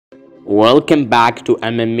Welcome back to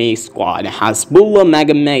MMA Squad. Hasbulla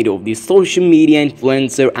Magomedov, the social media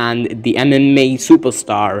influencer and the MMA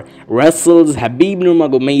superstar, wrestles Khabib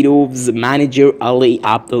Nurmagomedov's manager Ali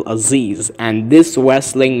Abdelaziz, and this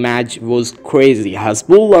wrestling match was crazy.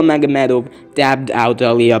 Hasbulla Magomedov tapped out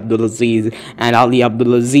Ali Abdelaziz, and Ali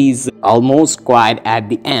Abdelaziz almost cried at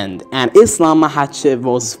the end. And Islam Makhachev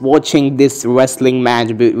was watching this wrestling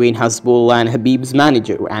match between Hasbulla and Khabib's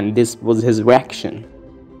manager, and this was his reaction.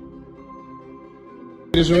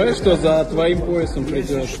 Переживаешь, что за твоим поясом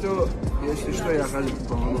придет? Если что, я Халид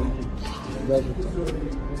помогу.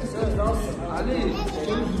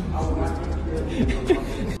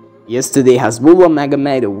 Yesterday, Hasbulla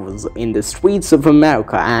Magomedov was in the streets of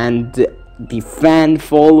America, and the fan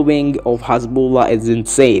following of Hasbulla is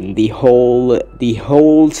insane. The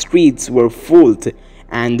whole streets were full,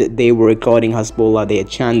 and they were recording Hasbulla. They are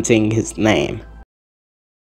chanting his name.